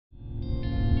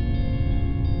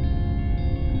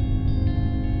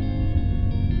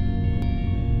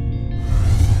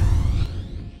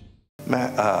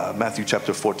Matthew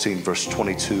chapter 14, verse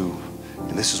 22.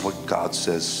 And this is what God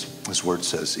says, his word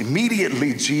says.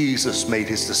 Immediately Jesus made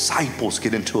his disciples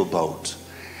get into a boat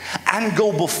and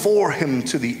go before him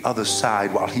to the other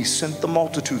side while he sent the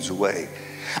multitudes away.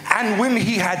 And when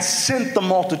he had sent the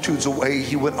multitudes away,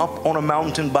 he went up on a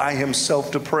mountain by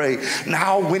himself to pray.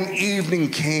 Now when evening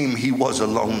came, he was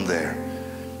alone there.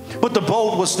 But the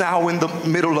boat was now in the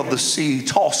middle of the sea,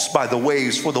 tossed by the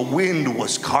waves, for the wind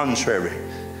was contrary.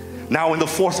 Now in the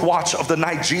fourth watch of the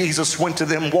night, Jesus went to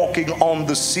them walking on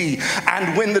the sea.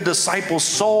 And when the disciples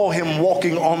saw him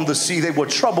walking on the sea, they were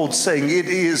troubled, saying, "It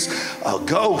is a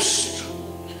ghost."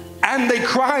 And they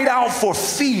cried out for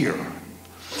fear.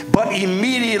 But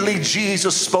immediately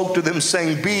Jesus spoke to them,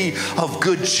 saying, "Be of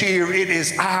good cheer, it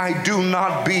is I, do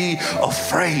not be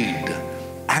afraid."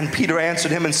 And Peter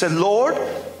answered him and said, "Lord,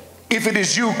 if it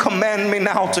is you, command me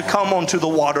now to come onto the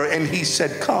water." And he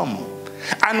said, "Come."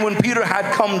 And when Peter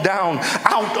had come down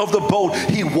out of the boat,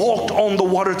 he walked on the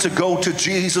water to go to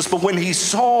Jesus. But when he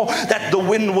saw that the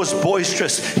wind was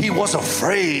boisterous, he was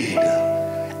afraid.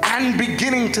 And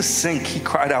beginning to sink, he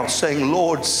cried out, saying,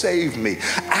 "Lord, save me."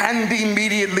 And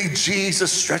immediately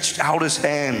Jesus stretched out his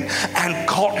hand and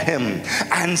caught him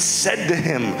and said to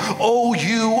him, "O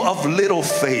you of little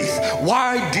faith,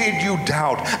 why did you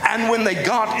doubt?" And when they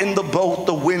got in the boat,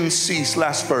 the wind ceased.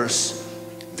 Last verse.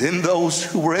 Then those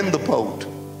who were in the boat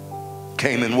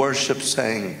came and worshiped,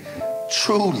 saying,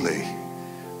 "Truly,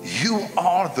 you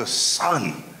are the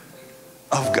Son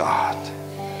of God."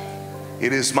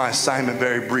 It is my assignment,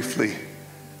 very briefly,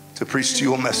 to preach to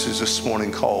you a message this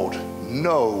morning called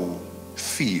No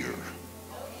Fear.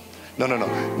 No,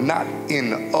 not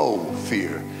N-O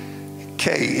fear.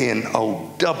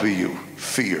 K-N-O-W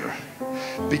fear.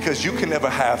 Because you can never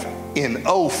have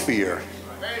N-O fear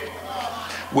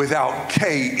without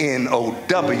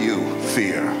K-N-O-W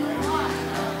fear.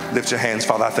 Lift your hands.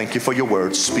 Father, I thank you for your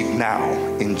words. Speak now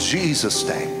in Jesus'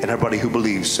 name. And everybody who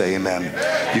believes say amen.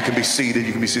 You can be seated.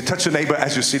 You can be seated. Touch your neighbor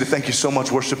as you're seated. Thank you so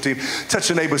much, worship team. Touch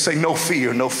your neighbor. Say, no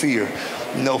fear, no fear,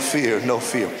 no fear, no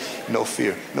fear, no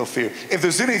fear, no fear. If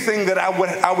there's anything that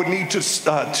I would need to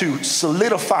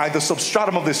solidify the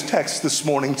substratum of this text this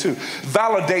morning, to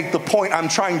validate the point I'm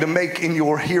trying to make in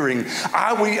your hearing,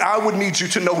 I would need you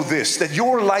to know this, that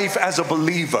your life as a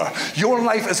believer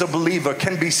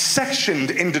can be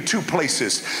sectioned into two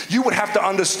places. You would have to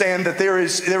understand that there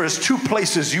is two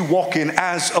places you walk in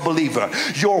as a believer: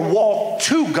 your walk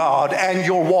to God and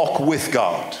your walk with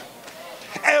God.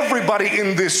 Everybody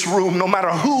in this room, no matter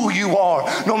who you are,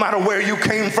 no matter where you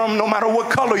came from, no matter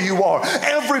what color you are,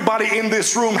 everybody in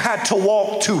this room had to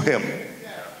walk to him.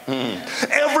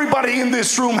 Everybody in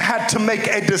this room had to make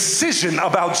a decision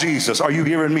about Jesus. Are you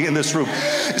hearing me in this room?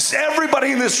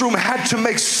 Everybody in this room had to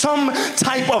make some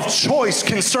type of choice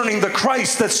concerning the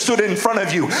Christ that stood in front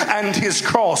of you and his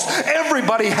cross.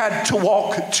 Everybody had to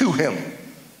walk to him.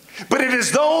 But it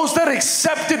is those that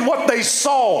accepted what they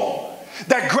saw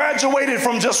that graduated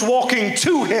from just walking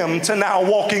to him to now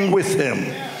walking with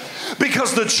him.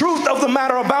 Because the truth of the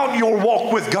matter about your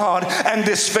walk with God and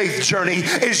this faith journey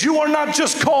is you are not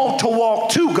just called to walk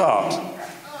to God.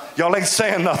 Y'all ain't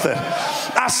saying nothing.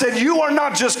 I said you are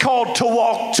not just called to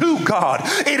walk to God.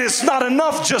 It is not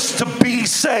enough just to be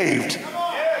saved.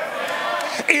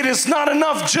 It is not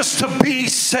enough just to be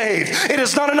saved. It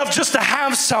is not enough just to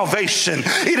have salvation.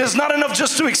 It is not enough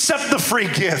just to accept the free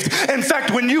gift. In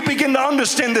fact, when you begin to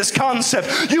understand this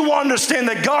concept, you will understand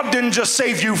that God didn't just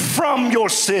save you from your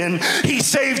sin. He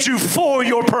saved you for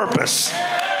your purpose.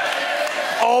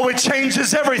 Oh, it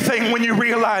changes everything when you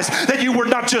realize that you were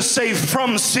not just saved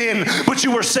from sin, but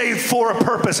you were saved for a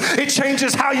purpose. It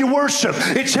changes how you worship.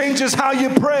 It changes how you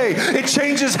pray. It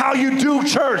changes how you do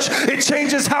church. It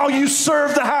changes how you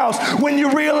serve the house when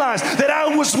you realize that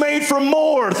I was made for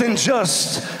more than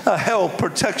just a health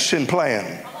protection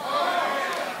plan.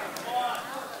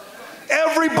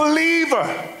 Every believer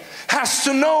has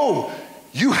to know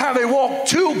you have a walk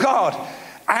to God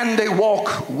and a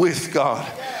walk with God.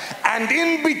 And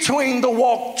in between the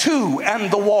walk to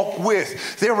and the walk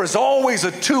with, there is always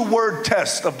a two-word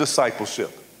test of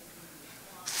discipleship.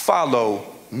 Follow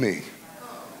me.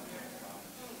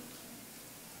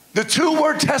 The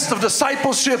two-word test of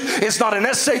discipleship is not an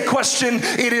essay question.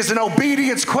 It is an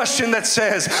obedience question that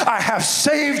says, I have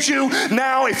saved you.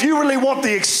 Now, if you really want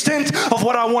the extent of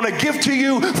what I want to give to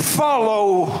you,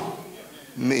 follow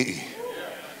me.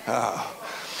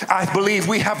 I believe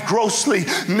we have grossly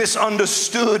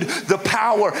misunderstood the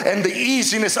power and the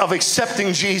easiness of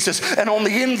accepting Jesus. And on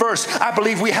the inverse, I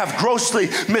believe we have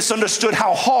grossly misunderstood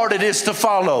how hard it is to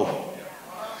follow.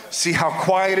 See how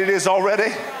quiet it is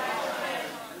already?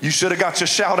 You should have got your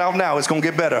shout out now. It's going to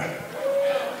get better.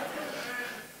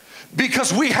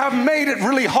 Because we have made it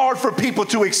really hard for people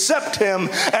to accept him,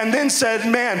 and then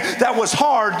said, man, that was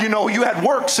hard. You know, you had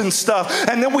works and stuff.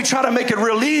 And then we try to make it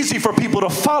real easy for people to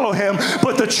follow him.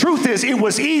 But the truth is, it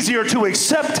was easier to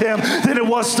accept him than it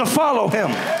was to follow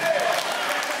him.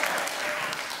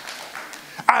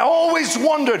 I always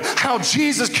wondered how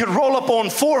Jesus could roll up on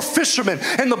 4 fishermen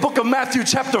in the book of Matthew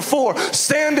chapter 4,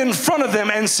 stand in front of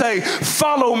them and say,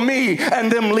 follow me,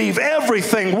 and them leave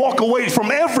everything, walk away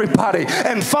from everybody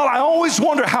and follow. I always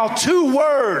wonder how 2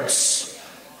 words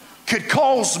could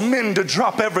cause men to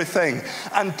drop everything,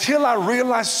 until I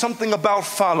realized something about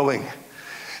following,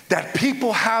 that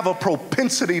people have a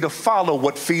propensity to follow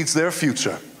what feeds their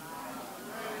future.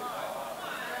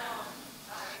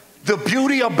 The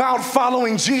beauty about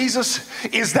following Jesus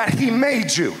is that he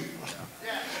made you.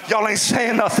 Y'all ain't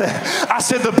saying nothing. I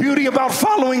said the beauty about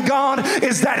following God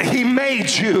is that he made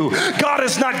you. God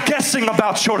is not guessing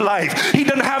about your life. He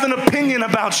doesn't have an opinion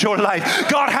about your life.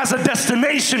 God has a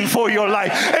destination for your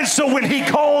life. And so when he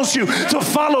calls you to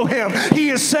follow him, he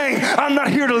is saying, I'm not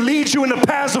here to lead you into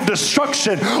paths of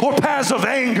destruction or paths of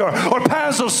anger or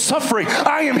paths of suffering.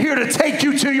 I am here to take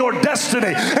you to your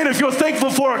destiny. And if you're thankful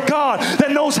for a God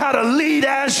that knows how to lead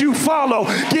as you follow,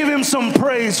 give him some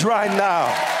praise right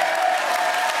now.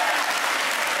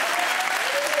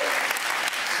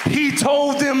 He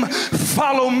told them,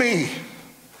 follow me.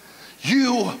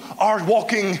 You are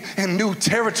walking in new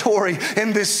territory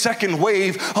in this second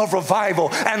wave of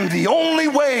revival. And the only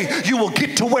way you will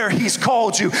get to where he's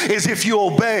called you is if you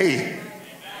obey.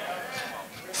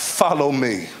 Follow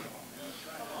me.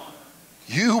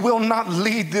 You will not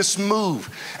lead this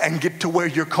move and get to where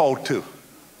you're called to.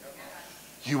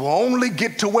 You will only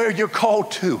get to where you're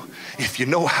called to if you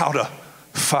know how to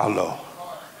follow.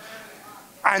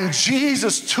 And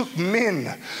Jesus took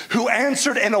men who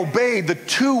answered and obeyed the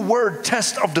 2-word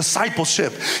test of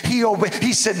discipleship.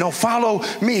 He said, no, follow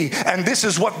me. And this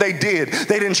is what they did.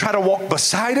 They didn't try to walk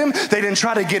beside him. They didn't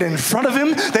try to get in front of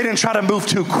him. They didn't try to move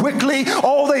too quickly.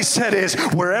 All they said is,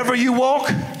 wherever you walk,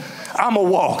 I'm going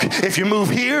to walk. If you move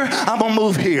here, I'm going to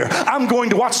move here. I'm going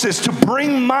to, watch this, to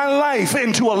bring my life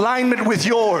into alignment with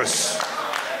yours.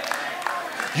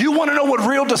 You want to know what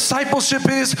real discipleship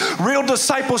is? Real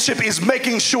discipleship is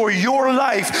making sure your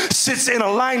life sits in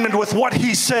alignment with what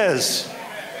he says.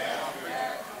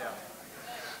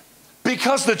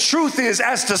 Because the truth is,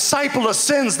 as disciple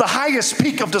ascends, the highest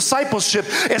peak of discipleship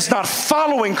is not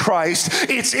following Christ,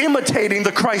 it's imitating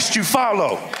the Christ you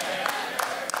follow.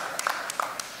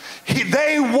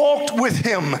 They walked with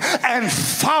him and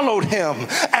followed him,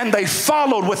 and they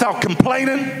followed without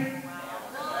complaining,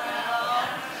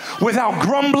 without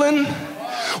grumbling,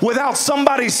 without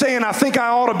somebody saying, I think I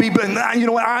ought to be, but you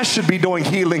know what, I should be doing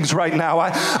healings right now.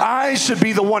 I should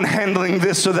be the one handling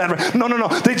this or that. No.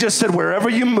 They just said, wherever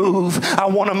you move, I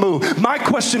want to move. My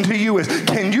question to you is,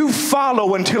 can you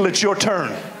follow until it's your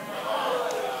turn?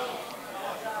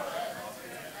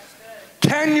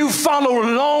 Can you follow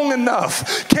long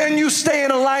enough? Can you stay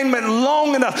in alignment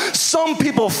long enough? Some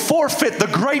people forfeit the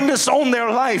greatness on their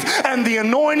life and the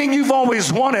anointing you've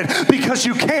always wanted because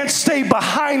you can't stay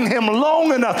behind him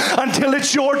long enough until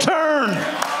it's your turn.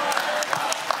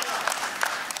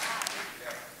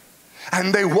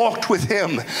 And they walked with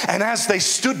him, and as they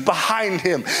stood behind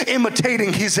him,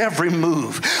 imitating his every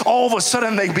move, all of a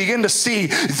sudden they begin to see,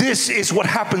 this is what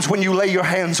happens when you lay your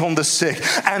hands on the sick,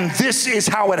 and this is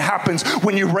how it happens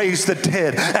when you raise the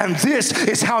dead, and this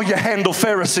is how you handle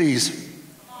Pharisees.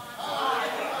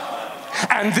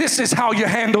 And this is how you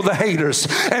handle the haters.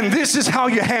 And this is how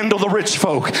you handle the rich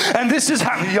folk. And this is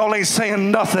how, y'all ain't saying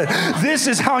nothing. This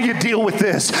is how you deal with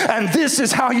this. And this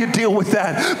is how you deal with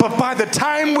that. But by the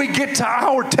time we get to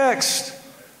our text,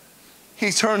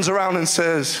 he turns around and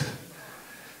says,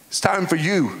 it's time for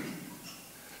you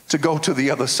to go to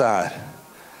the other side.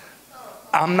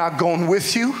 I'm not going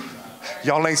with you.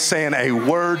 Y'all ain't saying a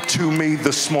word to me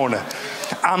this morning.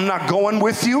 I'm not going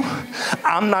with you.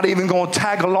 I'm not even going to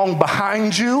tag along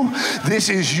behind you. This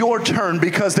is your turn,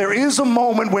 because there is a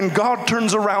moment when God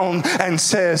turns around and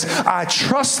says, I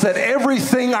trust that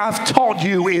everything I've taught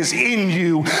you is in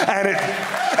you,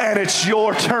 and it's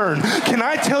your turn. Can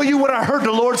I tell you what I heard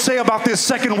the Lord say about this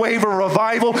second wave of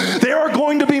revival? There are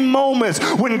going to be moments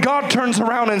when God turns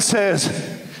around and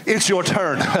says, It's your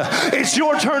turn. It's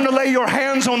your turn to lay your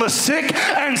hands on the sick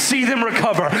and see them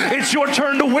recover. It's your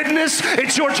turn to witness.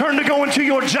 It's your turn to go into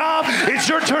your job. It's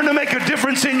your turn to make a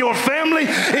difference in your family.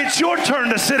 It's your turn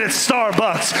to sit at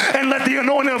Starbucks and let the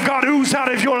anointing of God ooze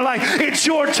out of your life. It's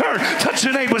your turn. Touch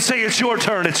your neighbor, say it's your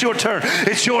turn. It's your turn.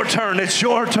 It's your turn. It's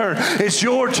your turn. It's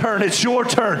your turn. It's your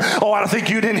turn. Oh, I think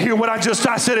you didn't hear what I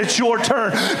said. It's your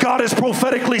turn. God is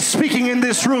prophetically speaking in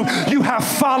this room. You have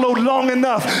followed long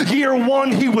enough. Year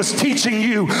one, he was teaching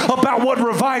you about what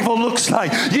revival looks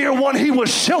like. Year one, he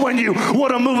was showing you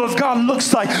what a move of God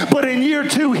looks like. But in year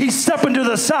two, he's stepping to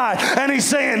the side and he's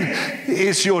saying,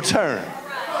 it's your turn.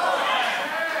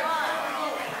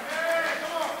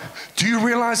 Do you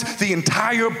realize the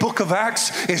entire book of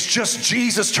Acts is just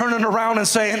Jesus turning around and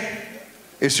saying,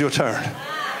 it's your turn?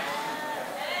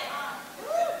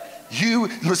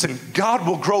 Listen, God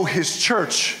will grow his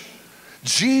church.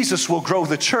 Jesus will grow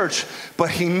the church, but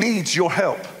he needs your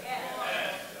help.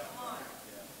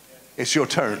 It's your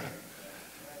turn.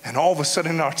 And all of a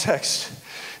sudden in our text,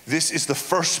 this is the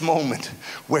first moment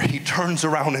where he turns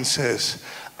around and says,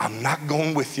 I'm not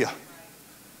going with you.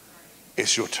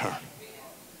 It's your turn.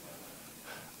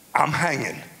 I'm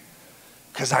hanging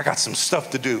because I got some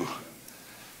stuff to do.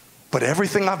 But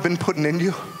everything I've been putting in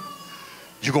you,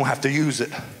 you're going to have to use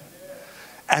it.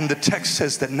 And the text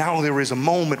says that now there is a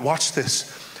moment, watch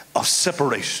this, of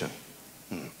separation.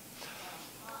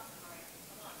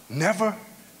 Never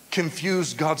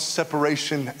confuse God's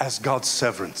separation as God's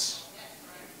severance.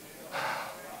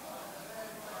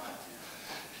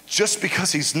 Just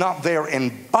because he's not there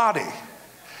in body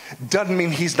doesn't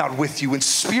mean he's not with you in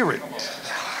spirit.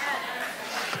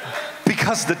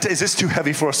 Because is this too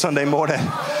heavy for a Sunday morning?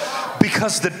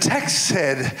 Because the text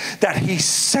said that he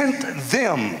sent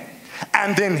them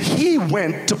and then he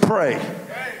went to pray.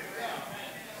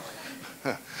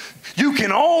 You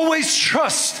can always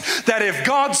trust that if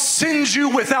God sends you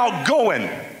without going,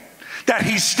 that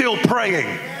he's still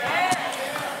praying.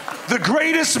 The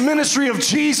greatest ministry of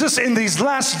Jesus in these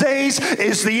last days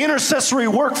is the intercessory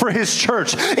work for his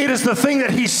church. It is the thing that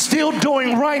he's still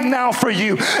doing right now for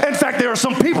you. In fact, there are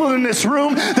some people in this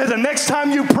room that the next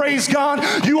time you praise God,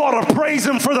 you ought to praise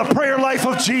him for the prayer life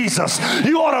of Jesus.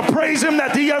 You ought to praise him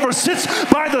that he ever sits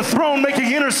by the throne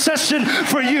making intercession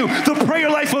for you. The prayer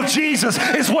life of Jesus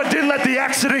is what didn't let the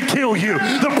accident kill you.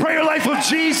 The prayer life of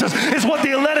Jesus is what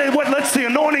lets the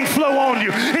anointing flow on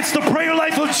you. It's the prayer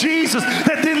life of Jesus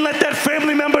that didn't let that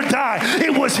family member die.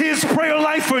 It was his prayer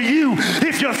life for you.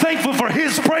 If you're thankful for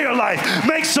his prayer life,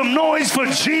 make some noise for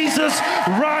Jesus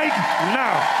right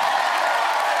now.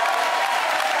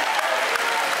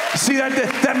 See,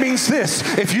 that means this.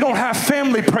 If you don't have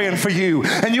family praying for you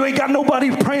and you ain't got nobody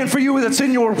praying for you that's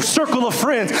in your circle of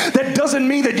friends, that doesn't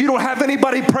mean that you don't have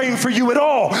anybody praying for you at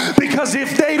all. Because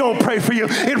if they don't pray for you,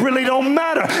 it really don't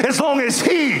matter as long as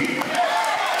he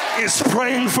is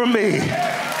praying for me.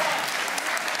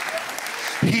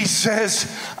 He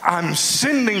says, I'm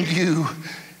sending you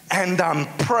and I'm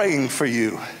praying for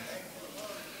you.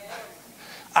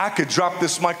 I could drop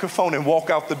this microphone and walk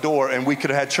out the door and we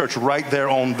could have had church right there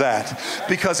on that.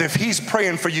 Because if he's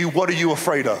praying for you, what are you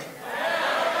afraid of?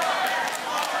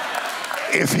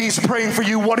 If he's praying for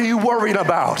you, what are you worried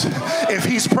about? If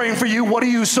he's praying for you, what are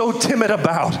you so timid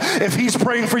about? If he's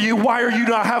praying for you, why are you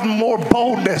not having more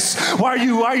boldness? Why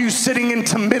are you sitting in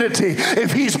timidity?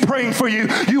 If he's praying for you,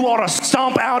 you ought to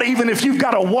stomp out even if you've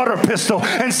got a water pistol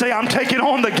and say, I'm taking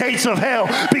on the gates of hell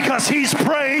because he's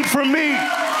praying for me.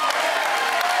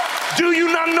 Do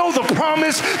you not know the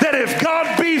promise that if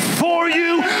God be for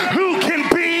you, who can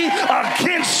be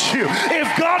against you?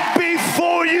 If God be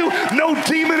for you, no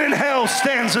demon in hell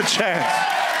stands a chance.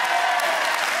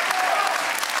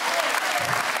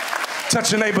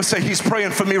 Touch your neighbor, say, he's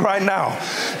praying for me right now.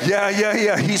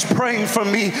 Yeah. He's praying for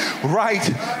me right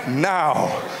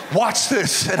now. Watch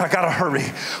this, and I gotta hurry.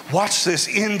 Watch this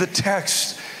in the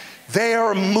text. They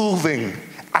are moving,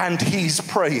 and he's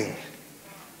praying.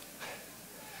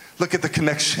 Look at the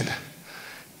connection.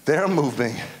 They're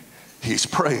moving, he's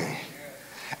praying.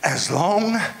 As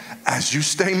long as you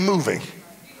stay moving,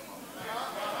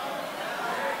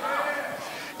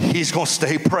 he's going to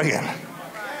stay praying.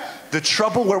 The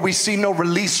trouble where we see no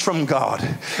release from God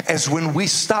is when we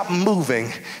stop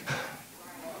moving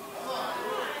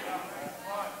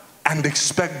and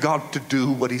expect God to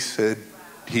do what he said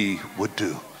he would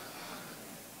do.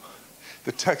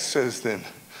 The text says then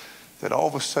that all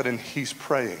of a sudden he's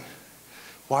praying.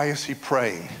 Why is he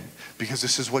praying? Because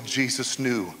this is what Jesus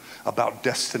knew about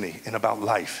destiny and about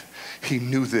life. He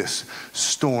knew this.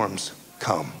 Storms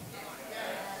come.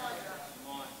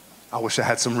 I wish I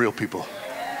had some real people.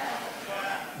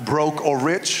 Broke or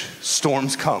rich,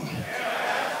 storms come.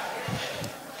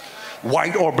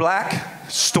 White or black,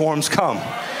 storms come.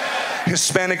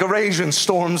 Hispanic or Asian,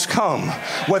 storms come.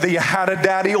 Whether you had a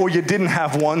daddy or you didn't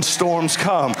have one, storms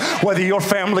come. Whether your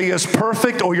family is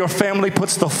perfect or your family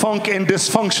puts the funk in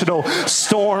dysfunctional,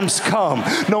 storms come.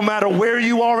 No matter where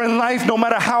you are in life, no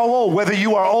matter how old, whether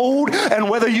you are old and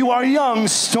whether you are young,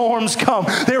 storms come.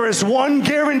 There is one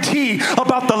guarantee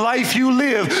about the life you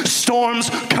live: storms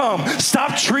come.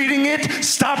 Stop treating it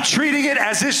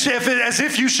as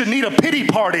if you should need a pity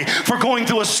party for going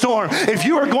through a storm. If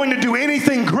you are going to do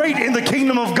anything great in the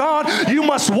kingdom of God, you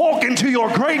must walk into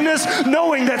your greatness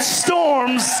knowing that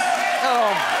storms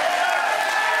come.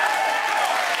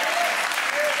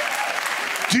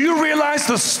 Do you realize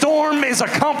the storm is a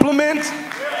compliment?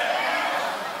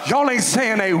 Y'all ain't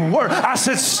saying a word. I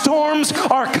said storms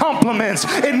are compliments.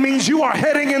 It means you are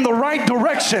heading in the right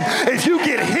direction. If you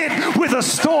get hit with a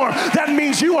storm, that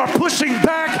means you are pushing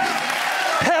back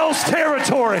hell's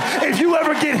territory. If you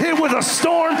ever get hit with a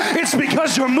storm, it's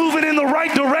because you're moving in the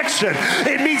right direction.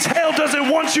 It means hell doesn't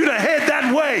want you to head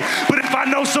that way. But if I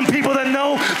know some people that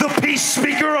know the peace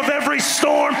speaker of every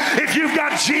storm, if you've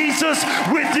got Jesus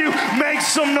with you, make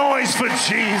some noise for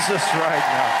Jesus right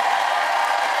now.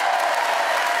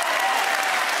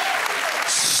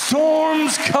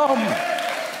 Storms come.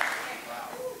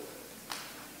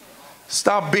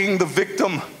 Stop being the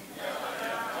victim.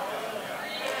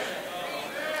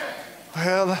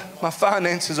 Well, my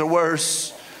finances are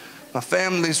worse. My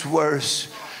family's worse.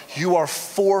 You are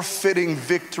forfeiting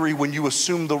victory when you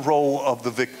assume the role of the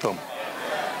victim.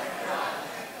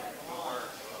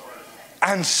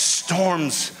 And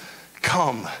storms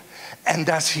come. And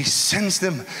as he sends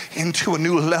them into a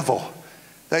new level,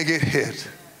 they get hit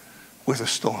with a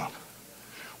storm.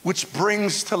 Which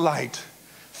brings to light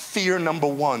fear number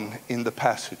one in the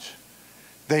passage.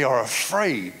 They are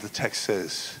afraid, the text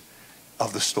says,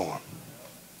 of the storm.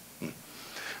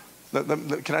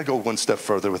 Can I go one step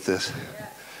further with this?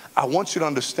 I want you to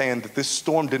understand that this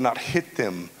storm did not hit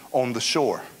them on the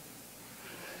shore.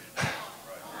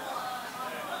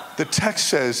 The text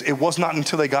says it was not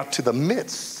until they got to the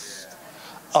midst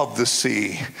of the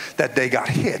sea that they got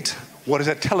hit. What is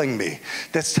that telling me?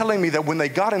 That's telling me that when they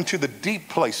got into the deep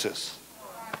places,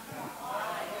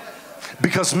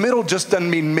 because middle just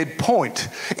doesn't mean midpoint.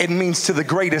 It means to the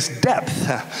greatest depth.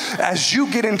 As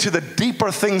you get into the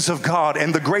deeper things of God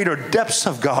and the greater depths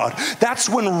of God, that's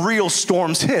when real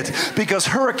storms hit. Because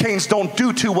hurricanes don't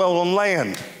do too well on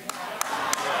land.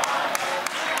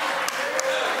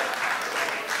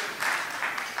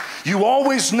 You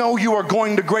always know you are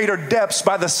going to greater depths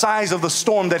by the size of the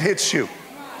storm that hits you.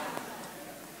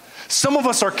 Some of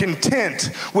us are content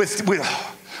with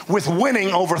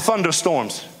winning over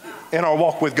thunderstorms in our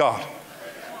walk with God.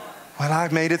 Well, I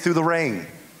made it through the rain.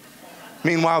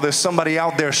 Meanwhile, there's somebody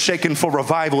out there shaking for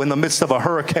revival in the midst of a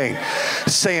hurricane,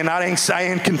 saying, I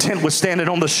ain't content with standing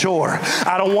on the shore.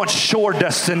 I don't want shore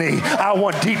destiny. I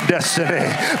want deep destiny.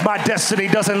 My destiny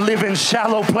doesn't live in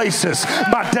shallow places.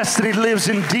 My destiny lives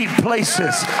in deep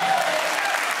places.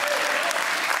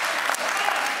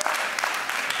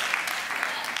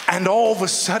 And all of a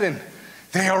sudden,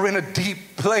 they are in a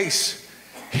deep place,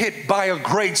 hit by a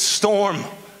great storm.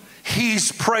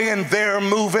 He's praying, they're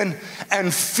moving,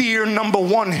 and fear number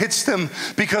one hits them,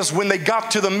 because when they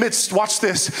got to the midst, watch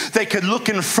this, they could look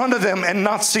in front of them and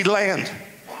not see land.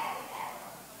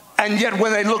 And yet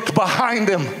when they looked behind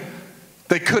them,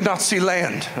 they could not see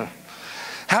land.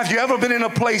 Have you ever been in a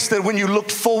place that when you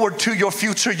looked forward to your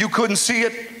future, you couldn't see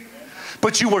it,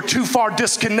 but you were too far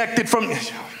disconnected from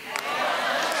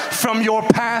your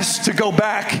past to go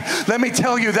back? Let me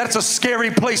tell you, that's a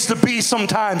scary place to be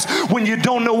sometimes, when you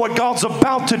don't know what God's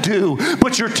about to do,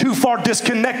 but you're too far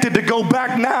disconnected to go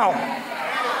back now.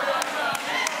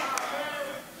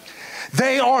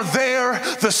 They are there.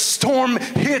 The storm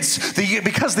hits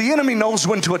because the enemy knows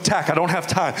when to attack. I don't have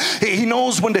time. He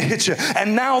knows when to hit you.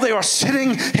 And now they are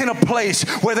sitting in a place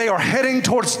where they are heading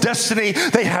towards destiny.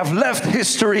 They have left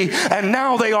history, and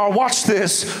now they are, watch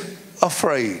this,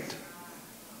 afraid.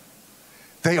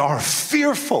 They are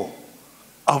fearful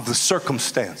of the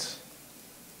circumstance,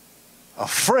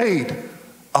 afraid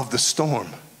of the storm.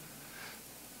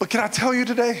 But can I tell you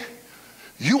today,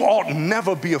 you ought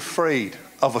never be afraid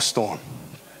of a storm.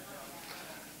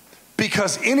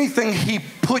 Because anything he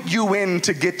put you in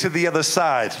to get to the other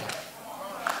side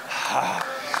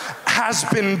has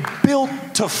been built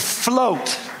to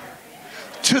float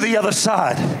to the other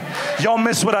side. Y'all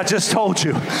missed what I just told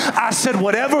you. I said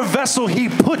whatever vessel he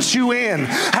puts you in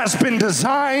has been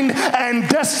designed and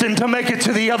destined to make it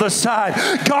to the other side.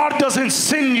 God doesn't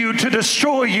send you to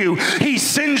destroy you. He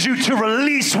sends you to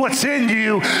release what's in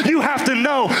you. You have to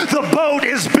know the boat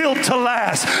is built to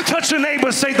last. Touch your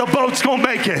neighbor, say the boat's going to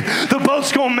make it. The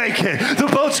boat's going to make it. The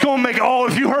boat's going to make it. Oh,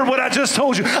 if you heard what I just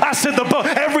told you, I said the boat,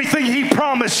 everything he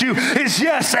promised you is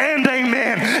yes and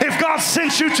amen. If God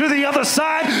sent you to the other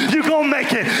side, you're going to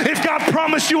make it. If God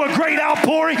promised you a great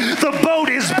outpouring, the boat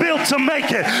is built to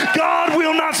make it. God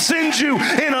will not send you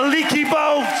in a leaky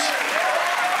boat.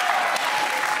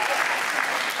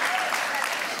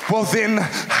 Well, then,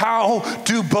 how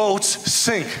do boats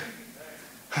sink?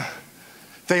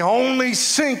 They only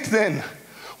sink then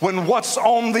when what's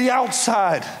on the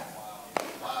outside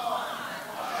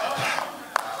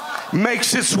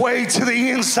makes its way to the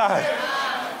inside.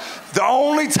 The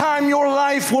only time your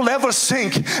life will ever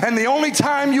sink and the only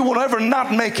time you will ever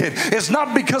not make it is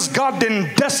not because God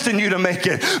didn't destine you to make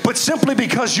it, but simply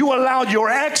because you allowed your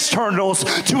externals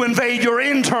to invade your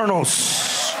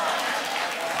internals.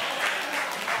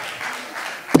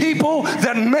 People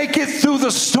that make it through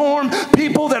the storm,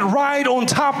 people that ride on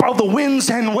top of the winds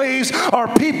and waves are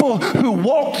people who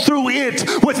walk through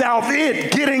it without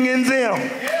it getting in them.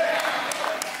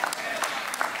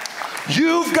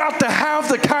 You've got to have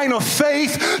the kind of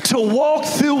faith to walk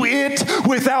through it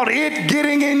without it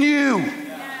getting in you.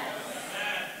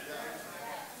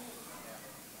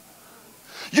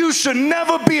 You should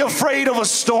never be afraid of a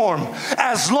storm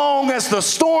as long as the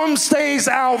storm stays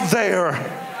out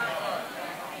there.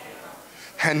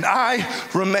 And I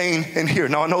remain in here.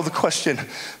 Now I know the question,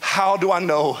 how do I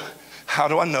know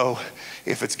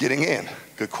if it's getting in?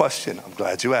 Good question. I'm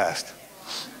glad you asked.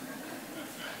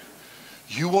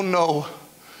 You will know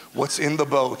what's in the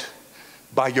boat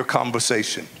by your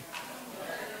conversation.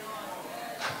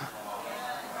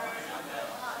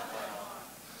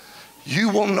 You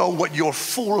will know what you're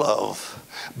full of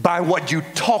by what you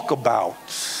talk about.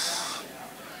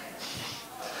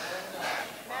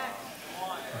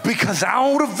 Because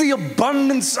out of the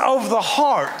abundance of the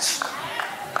heart,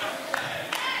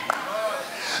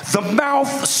 the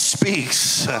mouth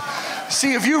speaks.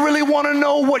 See, if you really want to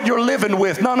know what you're living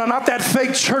with, no, not that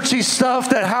fake churchy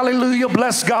stuff, that hallelujah,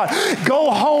 bless God.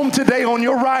 Go home today on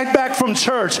your ride back from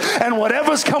church, and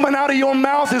whatever's coming out of your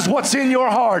mouth is what's in your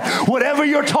heart. Whatever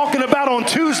you're talking about on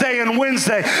Tuesday and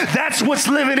Wednesday, that's what's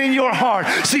living in your heart.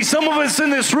 See, some of us in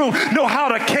this room know how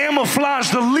to camouflage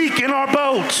the leak in our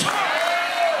boat.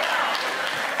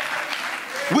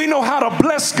 We know how to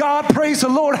bless God, praise the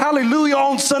Lord, hallelujah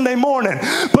on Sunday morning.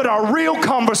 But our real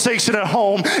conversation at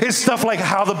home is stuff like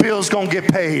how the bill's going to get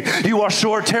paid. You are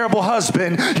sure a terrible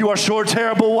husband. You are sure a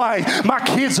terrible wife. My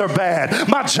kids are bad.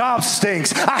 My job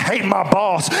stinks. I hate my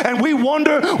boss. And we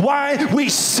wonder why we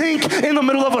sink in the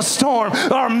middle of a storm.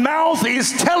 Our mouth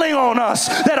is telling on us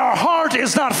that our heart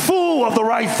is not full of the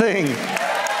right thing.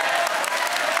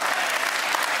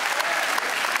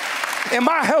 Am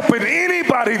I helping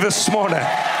anybody this morning?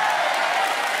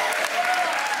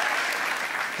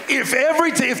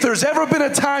 If there's ever been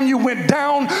a time you went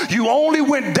down, you only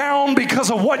went down because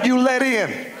of what you let in.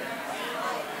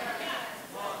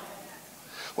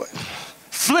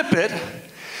 Flip it.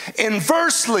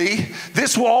 Inversely,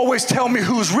 this will always tell me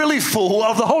who's really full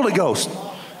of the Holy Ghost.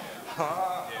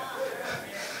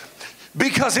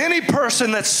 Because any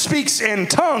person that speaks in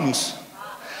tongues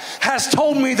has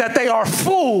told me that they are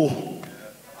full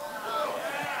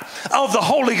of the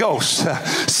Holy Ghost.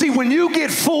 See, when you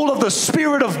get full of the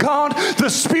Spirit of God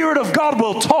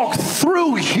will talk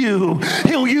through you.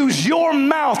 He'll use your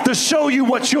mouth to show you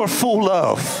what you're full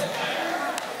of.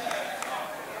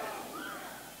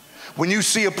 When you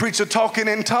see a preacher talking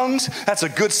in tongues, that's a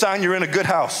good sign you're in a good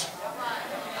house.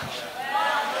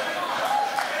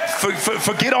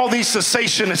 Forget all these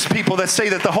cessationist people that say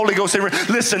that the Holy Ghost.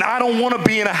 Listen, I don't want to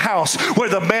be in a house where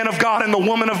the man of God and the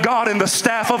woman of God and the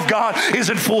staff of God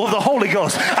isn't full of the Holy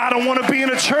Ghost. I don't want to be in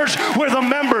a church where the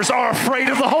members are afraid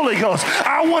of the Holy Ghost.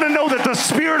 I want to know that the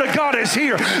Spirit of God is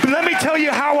here. But let me tell you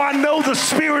how I know the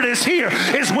Spirit is here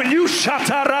is when you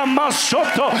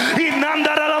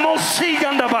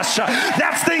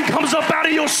that thing comes up out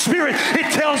of your spirit.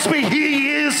 It tells me He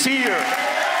is here.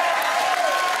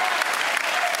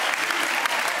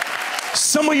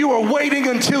 Some of you are waiting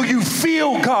until you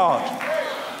feel God.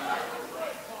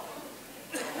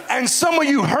 And some of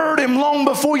you heard Him long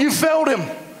before you felt Him.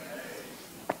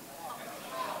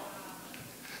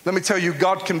 Let me tell you,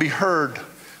 God can be heard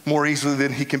more easily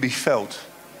than He can be felt.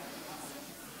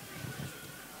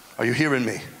 Are you hearing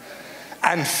me?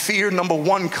 And fear number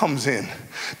one comes in,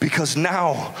 because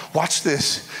now, watch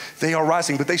this, they are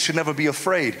rising, but they should never be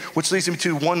afraid, which leads me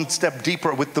to one step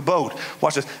deeper with the boat.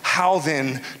 Watch this. How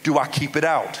then do I keep it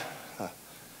out?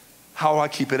 How do I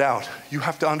keep it out? You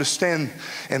have to understand,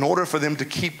 in order for them to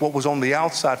keep what was on the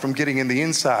outside from getting in the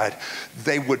inside,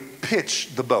 they would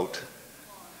pitch the boat.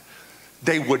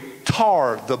 They would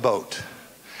tar the boat.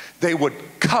 They would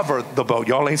cover the boat.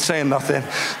 Y'all ain't saying nothing.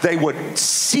 They would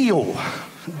seal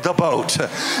the boat.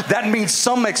 That means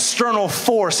some external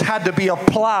force had to be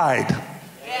applied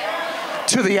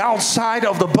to the outside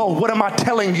of the boat. What am I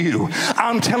telling you?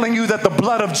 I'm telling you that the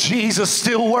blood of Jesus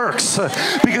still works.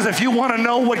 Because if you want to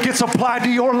know what gets applied to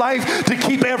your life to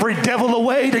keep every devil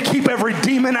away, to keep every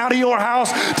demon out of your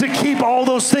house, to keep all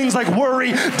those things like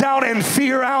worry, doubt, and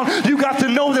fear out, you got to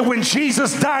know that when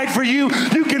Jesus died for you,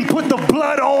 you can put the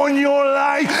blood on your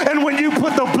life. And when you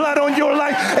put the blood on your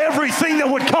life, everything that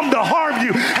would come to harm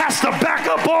you has to back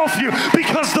up off you,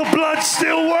 because the blood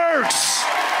still works.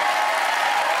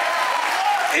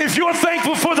 If you're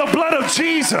thankful for the blood of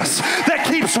Jesus that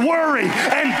keeps worry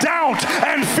and doubt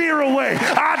and fear away,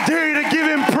 I dare you to give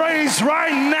him praise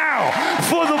right now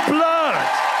for the blood.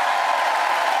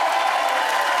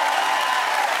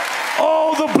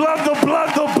 Oh, the blood, the blood,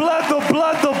 the blood, the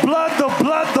blood, the blood, the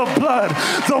blood, the blood.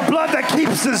 The blood that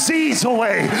keeps disease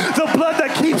away. The blood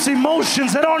that keeps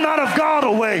emotions that are not of God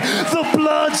away. The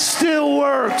blood still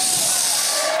works.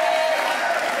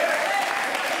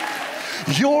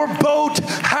 Your boat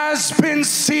has been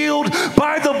sealed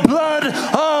by the blood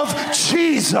of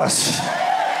Jesus.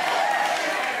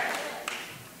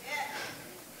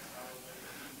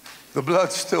 The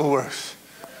blood still works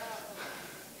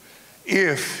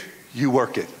if you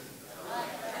work it.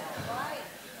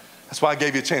 That's why I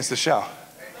gave you a chance to shout.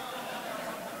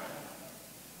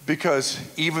 Because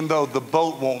even though the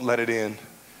boat won't let it in,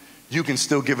 you can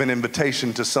still give an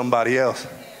invitation to somebody else.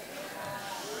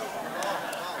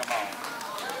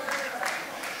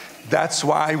 That's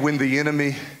why when the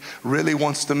enemy really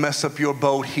wants to mess up your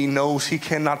boat, he knows he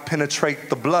cannot penetrate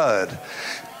the blood.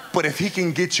 But if he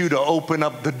can get you to open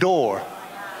up the door.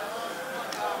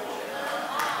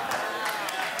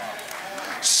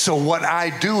 So what I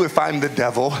do if I'm the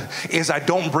devil is I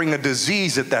don't bring a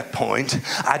disease at that point.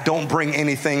 I don't bring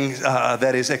anything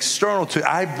that is external to it.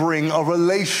 I bring a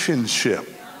relationship.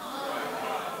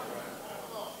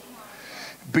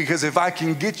 Because if I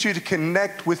can get you to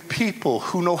connect with people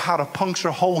who know how to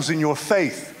puncture holes in your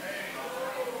faith,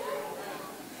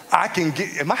 I can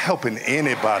get, am I helping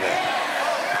anybody?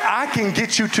 I can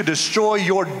get you to destroy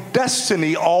your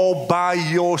destiny all by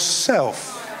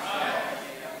yourself.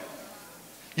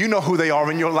 You know who they are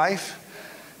in your life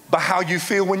by how you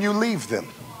feel when you leave them.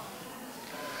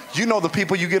 You know the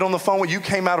people you get on the phone with, you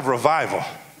came out of revival.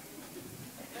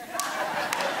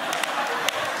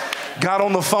 Got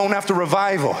on the phone after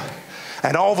revival,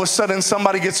 and all of a sudden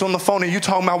somebody gets on the phone and you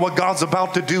talking about what God's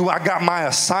about to do. I got my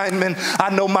assignment. I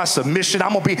know my submission.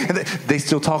 I'm going to be, and they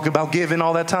still talk about giving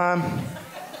all that time.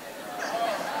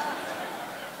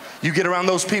 You get around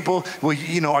those people, well,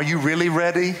 you know, are you really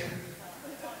ready?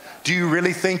 Do you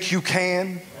really think you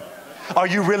can? Are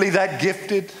you really that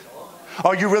gifted?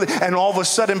 Are you really? And all of a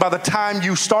sudden, by the time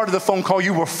you started the phone call,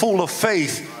 you were full of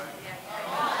faith.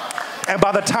 And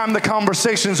by the time the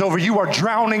conversation's over, you are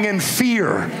drowning in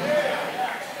fear.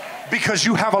 Because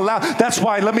you have allowed, that's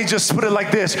why, let me just put it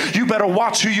like this. You better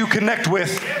watch who you connect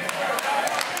with.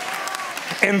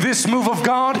 In this move of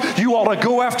God, you ought to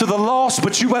go after the lost,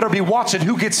 but you better be watching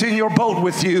who gets in your boat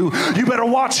with you. You better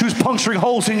watch who's puncturing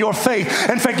holes in your faith.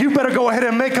 In fact, you better go ahead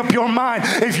and make up your mind.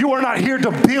 If you are not here to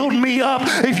build me up,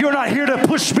 if you're not here to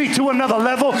push me to another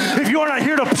level, if you're not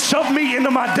here to shove me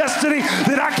into my destiny,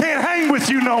 then I can't hang with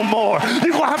you no more.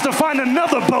 You're going to have to find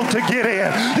another boat to get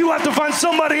in. You have to find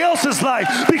somebody else's life,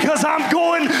 because I'm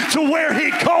going to where he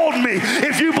called me.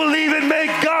 If you believe it, make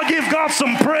God, give God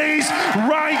some praise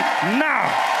right now.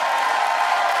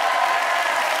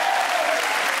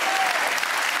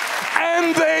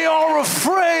 And they are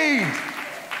afraid.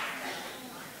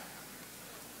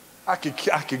 I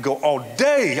could go all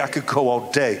day. I could go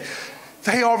all day.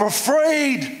 They are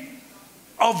afraid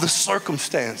of the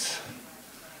circumstance.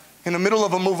 In the middle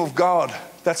of a move of God,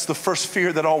 that's the first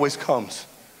fear that always comes.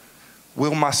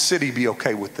 Will my city be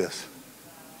okay with this?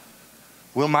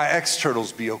 Will my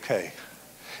externals be okay?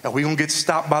 Are we going to get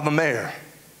stopped by the mayor?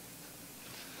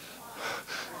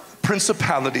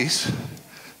 Principalities,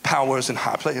 powers, and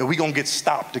high places. Are we going to get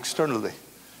stopped externally?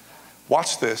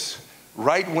 Watch this.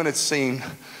 Right when it seemed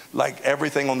like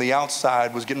everything on the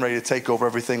outside was getting ready to take over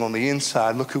everything on the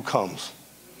inside, look who comes.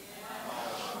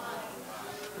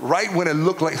 Right when it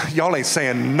looked like, y'all ain't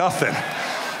saying nothing.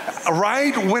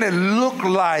 right when it looked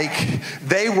like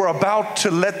they were about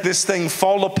to let this thing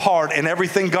fall apart and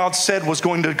everything God said was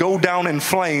going to go down in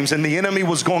flames and the enemy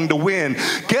was going to win,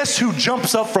 guess who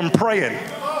jumps up from praying?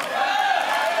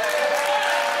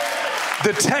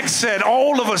 The text said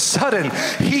all of a sudden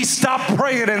he stopped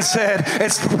praying and said,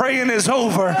 praying is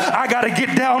over. I got to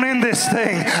get down in this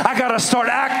thing. I got to start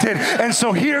acting. And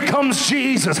so here comes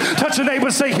Jesus. Touch a neighbor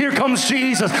and say, here comes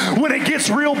Jesus. When it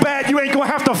gets real bad, you ain't going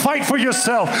to have to fight for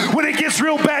yourself. When it gets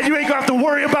real bad, you ain't going to have to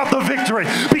worry about the victory.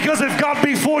 Because if God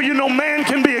be for you, no man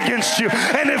can be against you.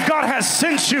 And if God has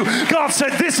sent you, God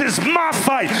said, this is my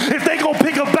fight. If they going to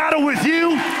pick a battle with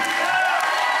you,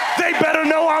 they better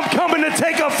know I'm coming to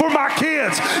take up for my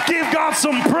kids. Give God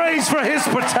some praise for his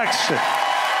protection.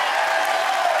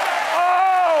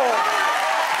 Oh,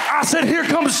 I said, here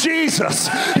comes Jesus.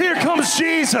 Here comes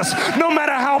Jesus. No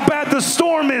matter how bad the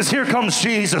storm is, here comes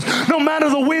Jesus. No matter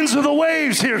the winds or the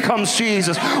waves, here comes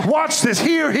Jesus. Watch this.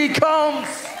 Here he comes.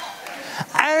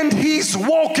 And he's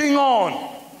walking on.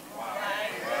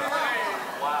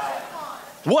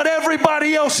 What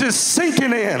everybody else is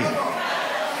sinking in.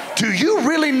 Do you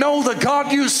really know the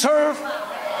God you serve?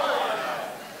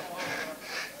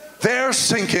 They're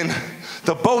sinking,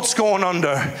 the boat's going under,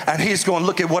 and he's going,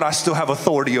 look at what I still have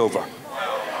authority over.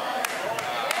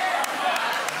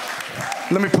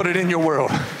 Let me put it in your world.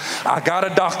 I got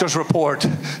a doctor's report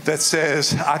that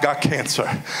says I got cancer.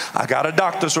 I got a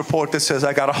doctor's report that says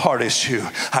I got a heart issue.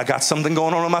 I got something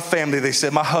going on in my family. They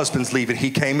said my husband's leaving.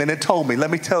 He came in and told me.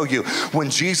 Let me tell you, when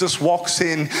Jesus walks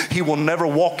in, he will never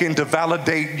walk in to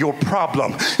validate your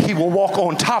problem. He will walk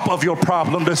on top of your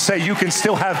problem to say you can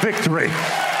still have victory.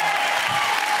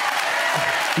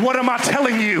 What am I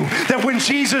telling you? That when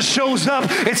Jesus shows up,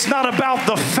 it's not about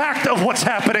the fact of what's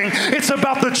happening. It's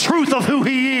about the truth of who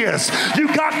he is. You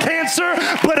got cancer,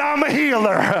 but I'm a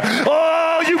healer.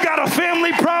 Oh, you got a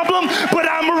family problem,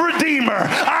 but I'm a redeemer.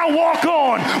 I walk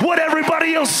on what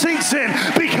everybody else sinks in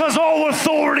because all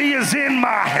authority is in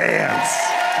my hands.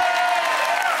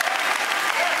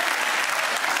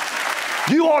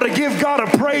 You ought to give God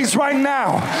a praise right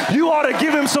now. You ought to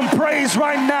give him some praise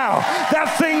right now.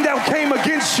 That thing that came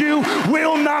against you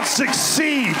will not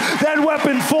succeed. That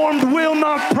weapon formed will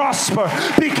not prosper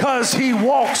because he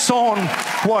walks on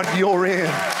what you're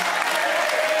in.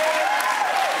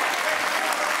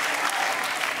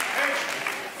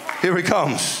 Here he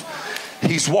comes.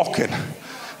 He's walking.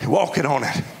 He's walking on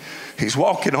it. He's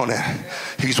walking on it.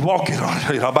 He's walking on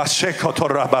it.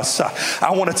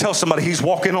 I want to tell somebody he's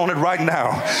walking on it right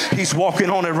now. He's walking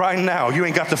on it right now. You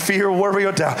ain't got to fear, worry,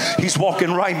 or doubt. He's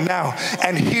walking right now.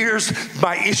 And here's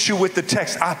my issue with the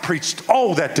text. I preached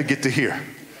all that to get to here.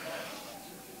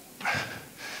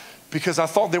 Because I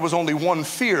thought there was only one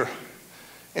fear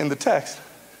in the text.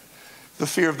 The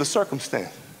fear of the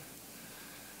circumstance.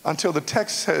 Until the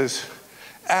text says,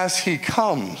 as he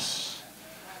comes,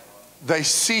 they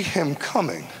see him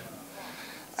coming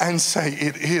and say,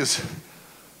 it is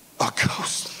a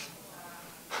ghost.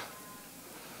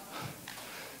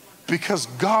 Because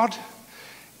God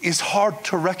is hard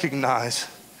to recognize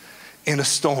in a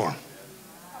storm.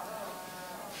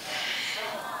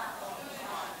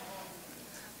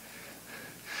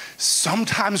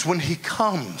 Sometimes when he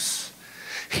comes,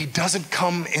 he doesn't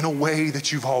come in a way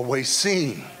that you've always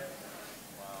seen.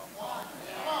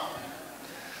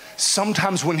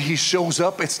 Sometimes when he shows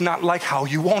up, it's not like how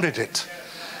you wanted it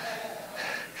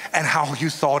and how you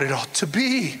thought it ought to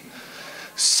be.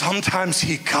 Sometimes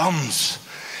he comes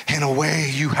in a way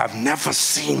you have never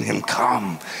seen him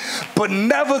come. But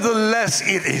nevertheless,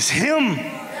 it is him.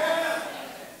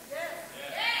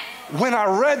 When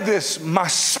I read this, my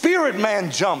spirit man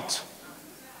jumped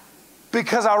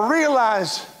because I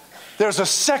realized there's a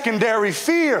secondary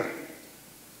fear.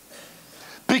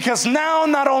 Because now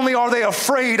not only are they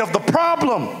afraid of the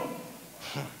problem,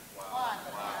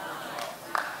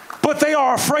 but they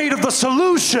are afraid of the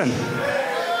solution.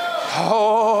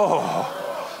 Oh.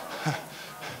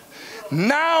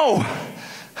 Now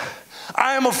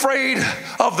I am afraid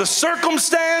of the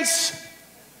circumstance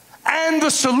and the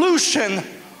solution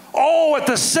all at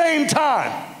the same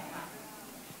time.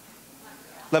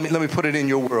 Let me put it in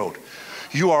your world.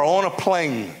 You are on a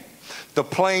plane. The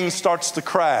plane starts to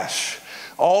crash.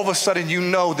 All of a sudden you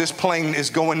know this plane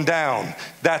is going down.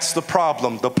 That's the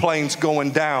problem. The plane's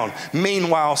going down.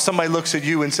 Meanwhile, somebody looks at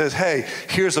you and says, hey,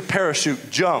 here's a parachute,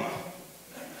 jump.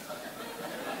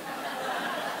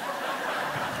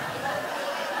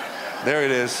 There it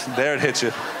is. There it hits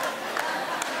you.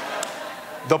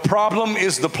 The problem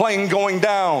is the plane going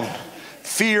down.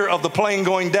 Fear of the plane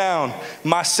going down.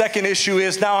 My second issue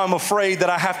is now I'm afraid that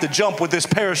I have to jump with this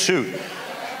parachute.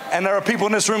 And there are people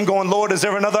in this room going, Lord, is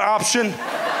there another option?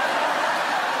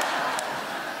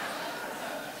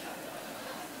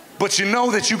 But you know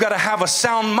that you got to have a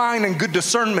sound mind and good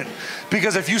discernment,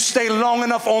 because if you stay long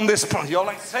enough on this plane, y'all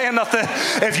ain't saying nothing.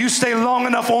 If you stay long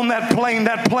enough on that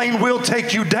plane will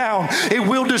take you down. It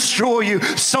will destroy you.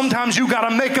 Sometimes you got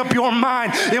to make up your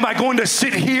mind. Am I going to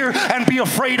sit here and be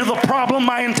afraid of the problem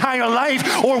my entire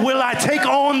life, or will I take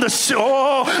on the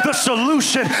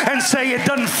solution and say it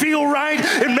doesn't feel right,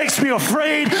 it makes me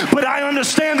afraid, but I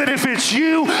understand that if it's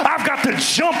you, I've got to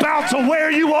jump out to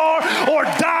where you are or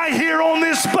die here on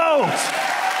this boat.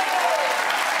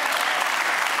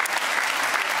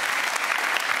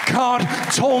 God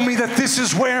told me that this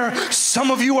is where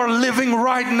some of you are living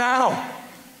right now.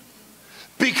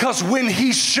 Because when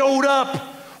he showed up,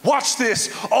 watch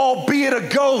this, albeit a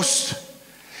ghost,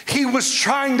 he was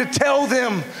trying to tell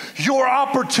them, your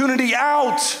opportunity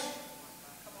out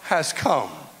has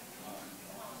come.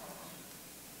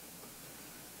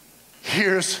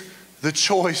 Here's the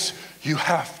choice you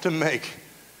have to make.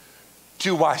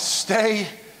 Do I stay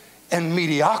in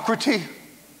mediocrity?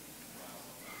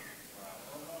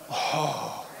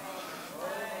 Oh.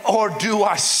 Or do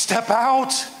I step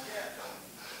out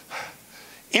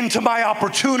into my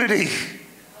opportunity?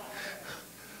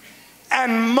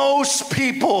 And most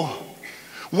people,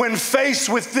 when faced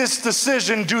with this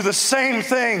decision, do the same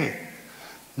thing.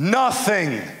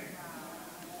 Nothing.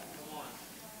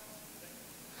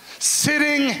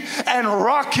 Sitting and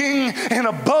rocking in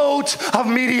a boat of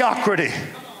mediocrity.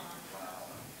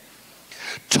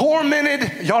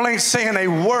 Tormented, y'all ain't saying a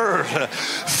word.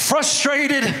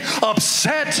 Frustrated,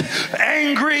 upset,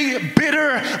 angry,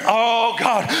 bitter. Oh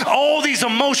God, all these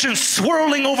emotions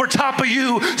swirling over top of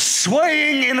you,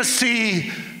 swaying in a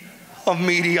sea of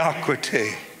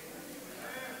mediocrity.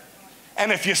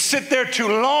 And if you sit there too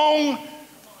long,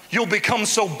 you'll become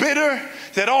so bitter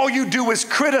that all you do is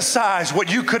criticize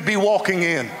what you could be walking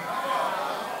in.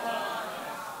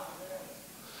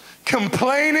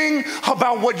 Complaining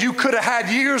about what you could have had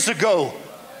years ago.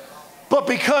 But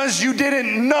because you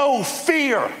didn't know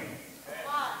fear.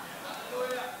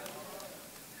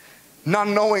 Not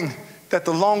knowing that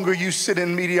the longer you sit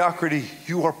in mediocrity,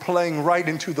 you are playing right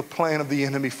into the plan of the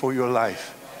enemy for your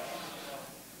life.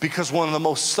 Because one of the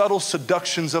most subtle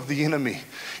seductions of the enemy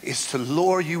is to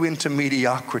lure you into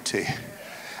mediocrity.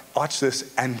 Watch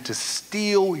this, and to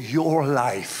steal your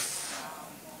life.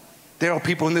 There are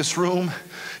people in this room,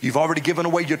 you've already given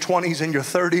away your 20s and your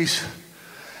 30s.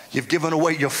 You've given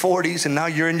away your 40s and now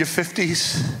you're in your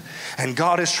 50s. And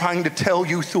God is trying to tell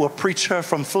you through a preacher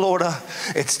from Florida,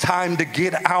 it's time to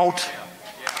get out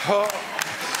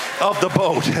of the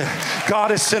boat.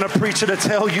 God has sent a preacher to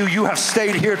tell you you have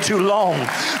stayed here too long.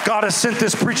 God has sent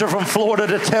this preacher from Florida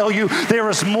to tell you there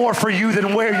is more for you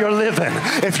than where you're living.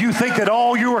 If you think that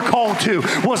all you were called to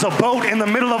was a boat in the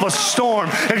middle of a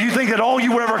storm, if you think that all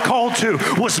you were ever called to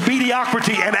was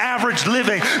mediocrity and average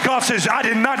living, God says, I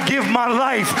did not give my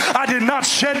life. I did not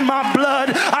shed my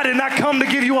blood. I did not come to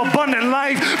give you abundant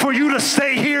life for you to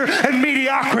stay here in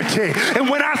mediocrity. And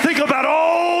when I think about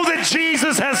all that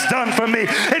Jesus has done for me,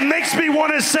 it makes me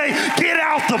want to say, get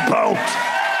out the boat.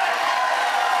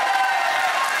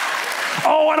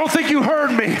 Oh, I don't think you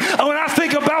heard me. When I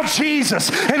think about Jesus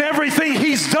and everything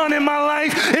he's done in my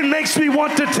life, it makes me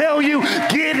want to tell you,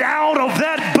 get out of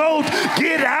that boat.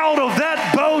 Get out of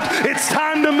that boat. It's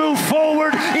time to move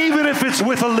forward, even if it's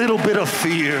with a little bit of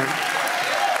fear.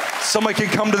 Somebody can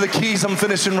come to the keys. I'm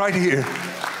finishing right here.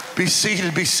 Be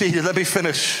seated, be seated. Let me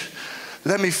finish.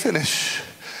 Let me finish.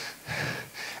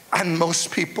 And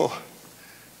most people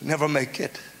never make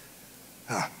it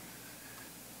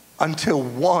until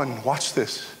one, watch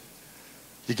this.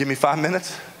 You give me 5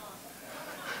 minutes?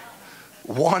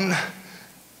 1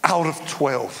 out of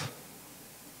 12.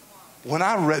 When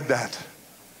I read that,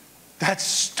 that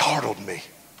startled me.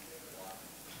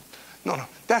 No,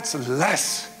 that's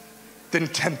less than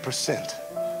 10%.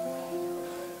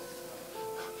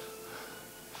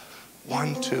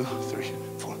 1, 2, 3,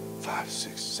 4, 5,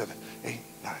 6, 7, 8,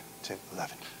 9, 10,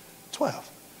 11,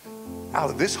 12. Out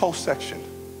of this whole section,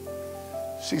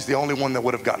 she's the only one that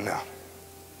would have gotten out.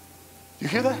 You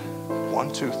hear that?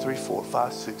 1, 2, 3, 4,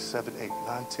 5, 6, 7, 8,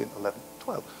 9, 10, 11,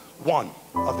 12. One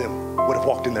of them would have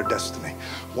walked in their destiny.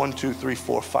 1, 2, 3,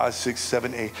 4, 5, 6,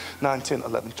 7, 8, 9, 10,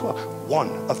 11, 12. One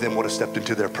of them would have stepped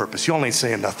into their purpose. Y'all ain't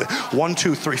saying nothing. 1,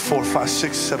 2, 3, 4, 5,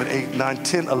 6, 7, 8, 9,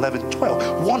 10, 11,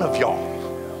 12. One of y'all.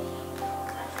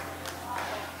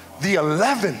 The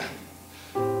 11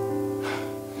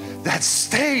 that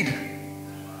stayed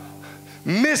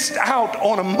missed out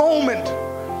on a moment.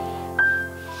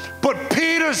 But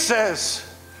Peter says,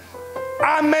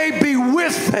 I may be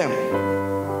with him,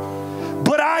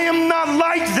 I am not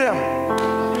like them.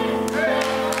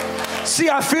 See,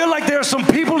 I feel like there are some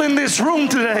people in this room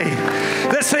today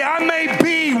that say, I may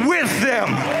be with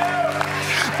them,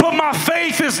 but my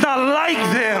faith is not like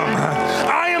them.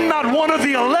 I am not one of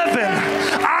the 11.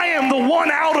 I am the one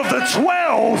out of the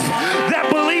 12 that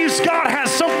believes God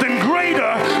has something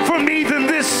greater for me than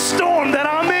this storm that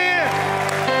I'm in.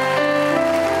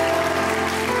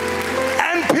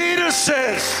 And Peter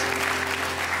says,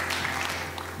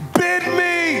 bid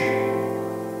me.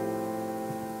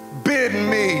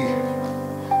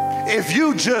 If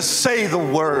you just say the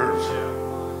word,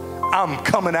 I'm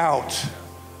coming out.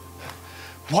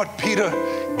 What Peter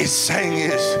is saying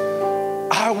is,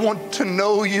 I want to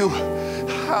know you,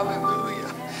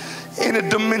 hallelujah, in a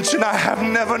dimension I have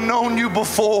never known you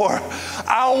before.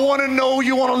 I want to know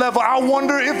you on a level. I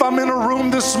wonder if I'm in a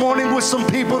room this morning with some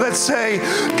people that say,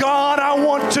 God, I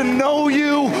want to know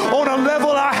you on a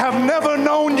level I have never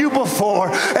known you before.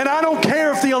 And I don't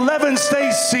care if the 11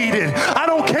 stay seated. I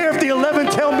don't care if the 11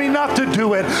 tell me not to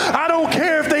do it. I don't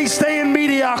care if they stay in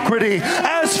mediocrity.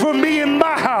 As for me and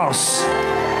my house,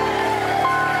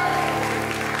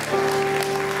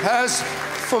 as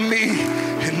for me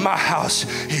in my house,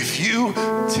 if you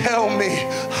tell me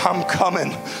I'm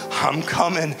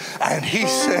coming. And he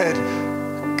said,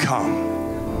 come.